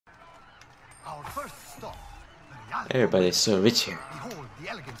Our first stop. Everybody's so rich here. Behold the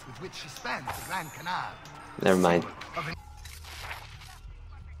elegance with which she spans the Grand Canal. Never mind.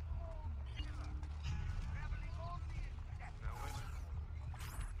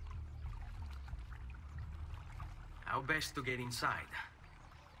 How best to get inside?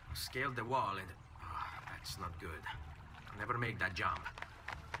 Scale the wall and... Oh, that's not good. I'll never make that jump.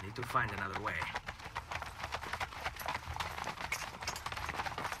 Need to find another way.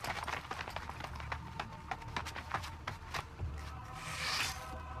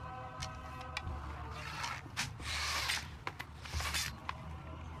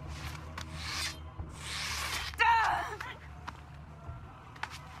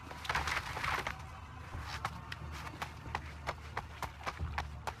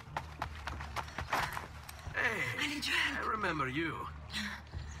 I remember you.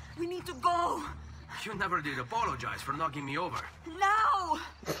 We need to go. You never did apologize for knocking me over. Now!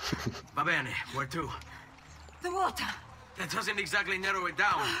 Va bene, where to? The water. That doesn't exactly narrow it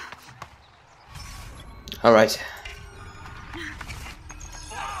down. Alright.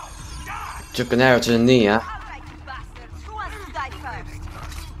 Took an arrow to the knee, huh? All right, you bastards. Who wants to die first?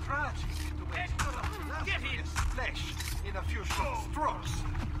 Get his flesh in a few short strokes.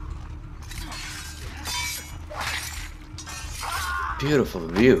 Beautiful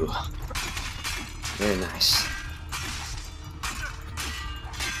view. Very nice.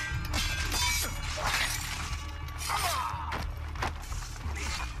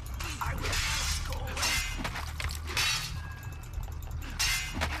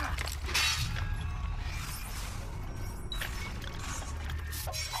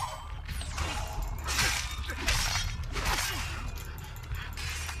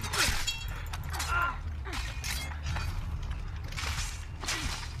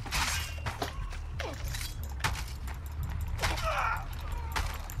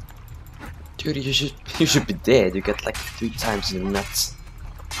 Dude, you should be dead. You get like 3 times in the nuts.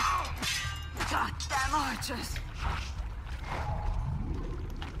 Goddamn archers.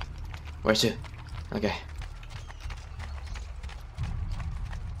 Where's you? Okay.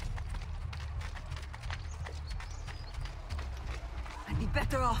 I'd be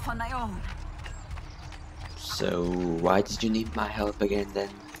better off on my own. So why did you need my help again then?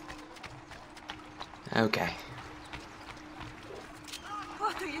 Okay.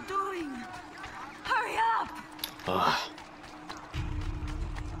 What are you doing? Hurry up! Oh.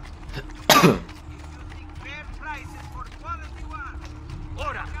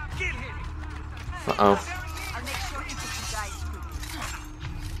 Uh-oh. I'll make sure each of you dies quickly.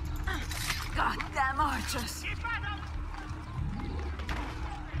 Goddamn archers!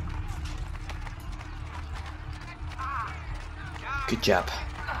 Good job.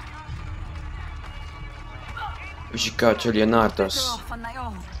 We should go to Leonardo's. Better off on my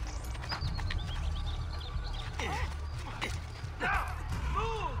own.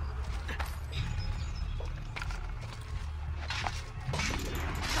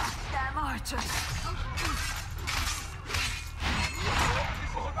 Goddamn archers!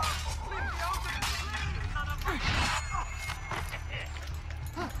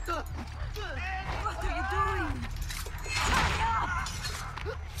 What are you doing? Hurry up!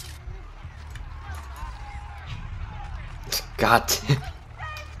 God.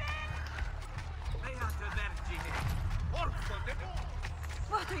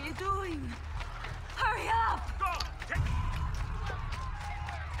 What are you doing? Hurry up!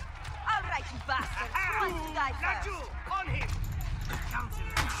 All right, you bastards. Who wants to die first?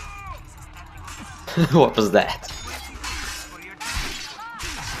 What was that?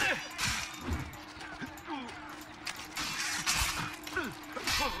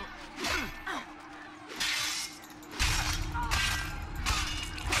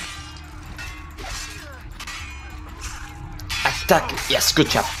 Attack! Yes, good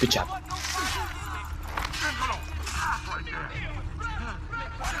job, good job. What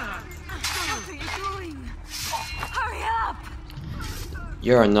are you doing? Hurry up!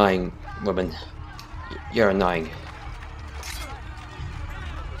 You're annoying, woman. You're annoying.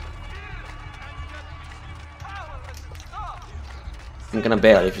 I'm gonna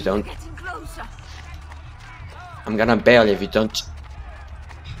bail if you don't. Getting closer. I'm gonna bail if you don't.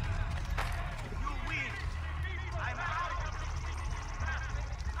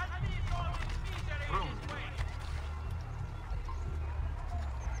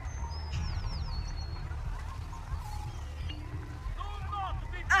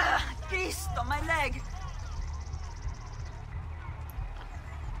 Ah, Cristo, my leg.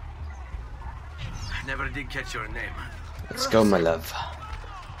 Never did catch your name. Let's go, my love.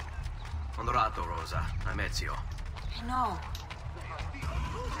 Onorato, Rosa. I'm Ezio. I know.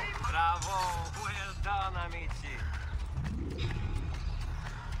 Bravo. Buon amici.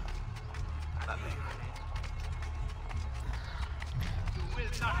 You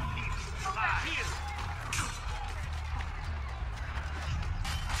will not leave alive.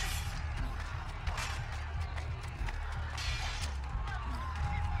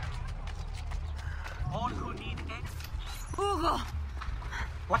 All who need aid. Hugo!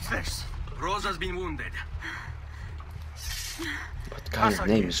 What's this? Rosa's been wounded. What kind of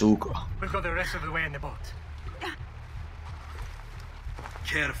name is Hugo? We'll go the rest of the way in the boat.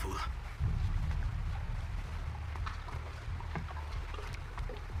 Careful.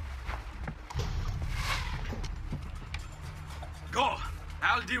 Go!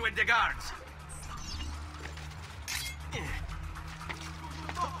 I'll deal with the guards.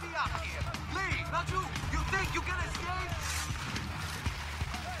 Don't be out here. Leave, not you. You think you can escape?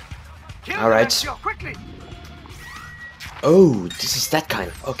 Kill All right. Ezio, quickly. Oh, this is that kind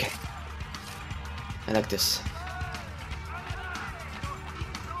of. Okay. I like this.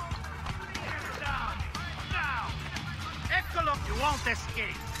 Down. Now. Eccolo, you won't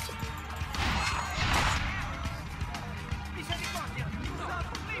escape.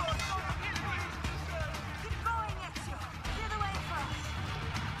 Keep going, Ezio! Get away from us!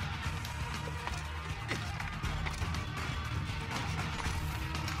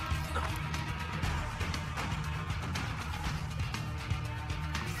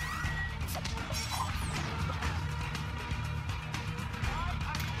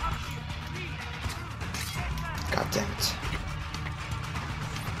 God damn it.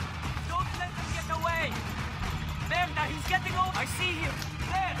 Don't let him get away! Merda, he's getting over! I see him!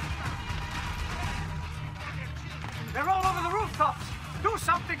 There! They're all over the rooftops. Do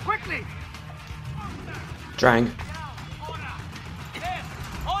something quickly. Trying. There!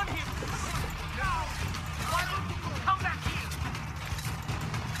 On him! Come back here.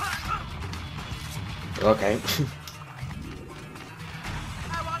 Okay.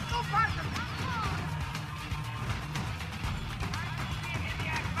 I want to fight them.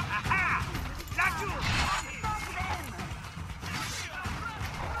 Aha! Got you.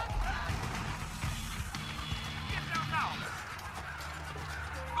 Get down now.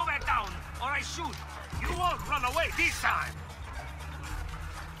 Go back down, or I shoot. You won't run away this time.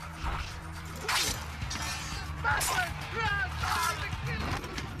 Bastard!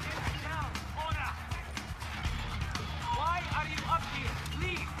 Ora! Why are you up here?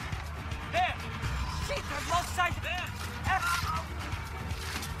 Leave! There! Shit, I've lost sight! There!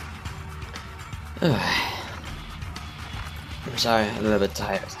 I'm sorry, I'm a little bit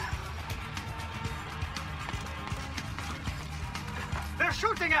tired. They're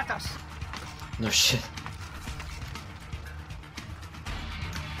shooting at us. No shit.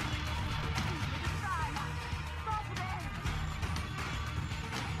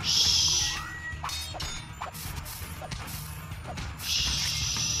 Shh.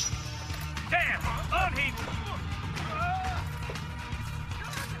 Shh. Damn! On him!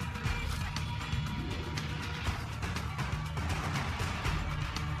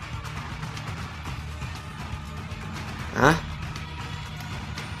 Huh?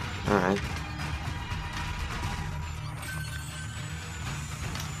 Alright.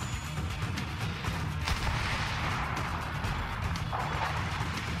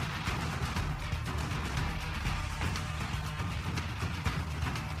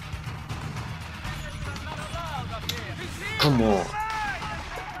 Come on.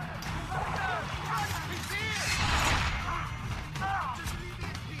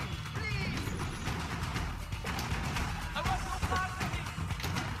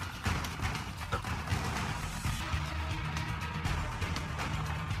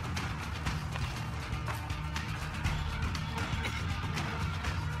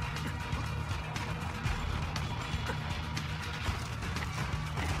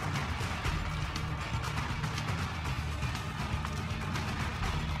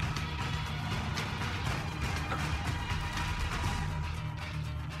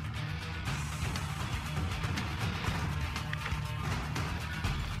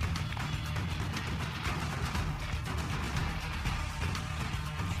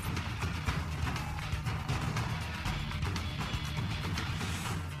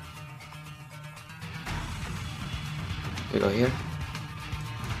 We go here.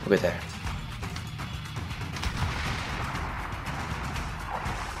 Over there.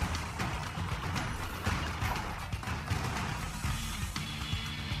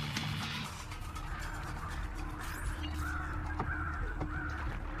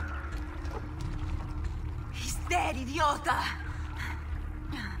 He's dead, idiota!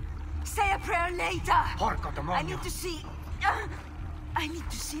 Say a prayer later! Porco I demonio. need to see... I need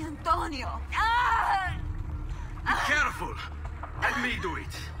to see Antonio. Ah! Be careful. Let me do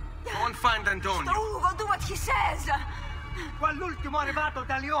it. Go and find Antonio. Ugo, do what he says. Quell'ultimo arrivato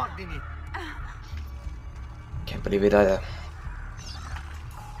dagli ordini. Can't believe it either.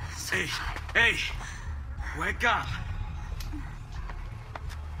 Hey, hey, wake up.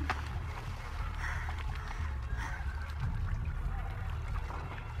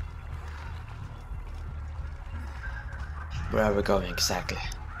 Where are we going exactly?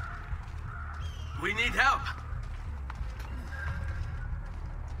 We need help.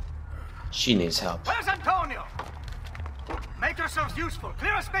 She needs help. Where's Antonio? Make yourselves useful.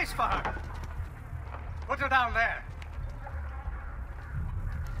 Clear a space for her. Put her down there.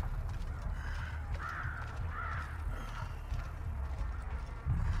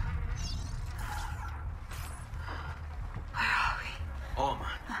 Home.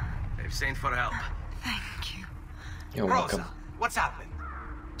 They've sent for help. Thank you. You're welcome. Rosa, what's happened?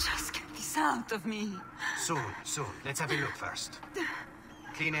 Just get this out of me. Soon. Let's have a look first.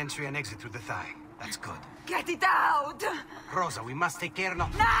 Clean entry and exit through the thigh. That's good. Get it out! Rosa, we must take care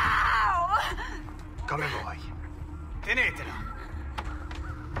not... Now! Come vuoi. Tenetela.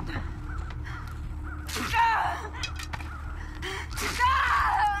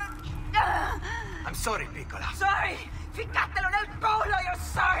 I'm sorry, piccola. Sorry! Ficcatelo nel culo, you're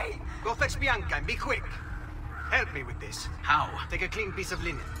sorry! Go fetch Bianca and be quick. Help me with this. How? Take a clean piece of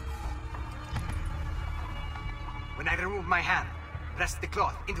linen. When I remove my hand, press the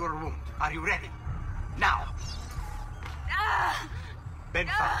cloth into her wound. Are you ready? Now! Ben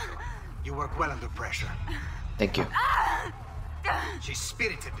Falco, you work well under pressure. Thank you. She's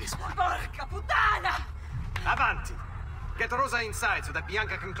spirited, this one. Porca puttana! Avanti! Get Rosa inside so that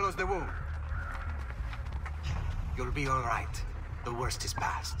Bianca can close the wound. You'll be all right. The worst is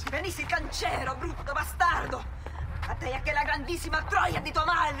past. Venisi cancero, brutto bastardo! A te e a che la grandissima troia di tua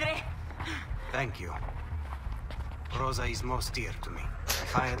madre! Thank you. Rosa is most dear to me.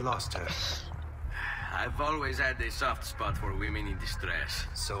 If I had lost her, I've always had a soft spot for women in distress.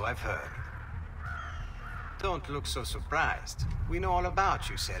 so I've heard. Don't look so surprised. We know all about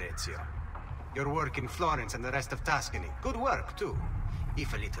you, Serezio. Your work in Florence and the rest of Tuscany. Good work, too.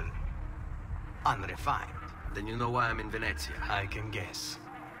 If a little unrefined. Then you know why I'm in Venezia. I can guess.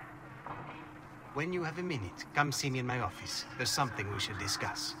 When you have a minute, come see me in my office. There's something we should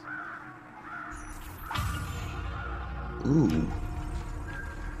discuss. Ooh.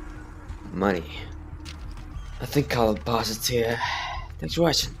 Money. I think I'll pause it here. Thanks for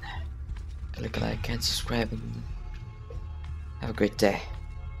watching. Click like and subscribe and have a great day.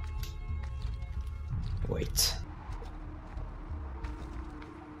 Wait.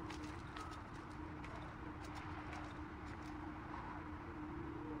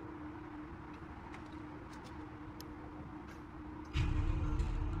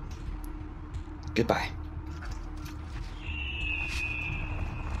 Goodbye.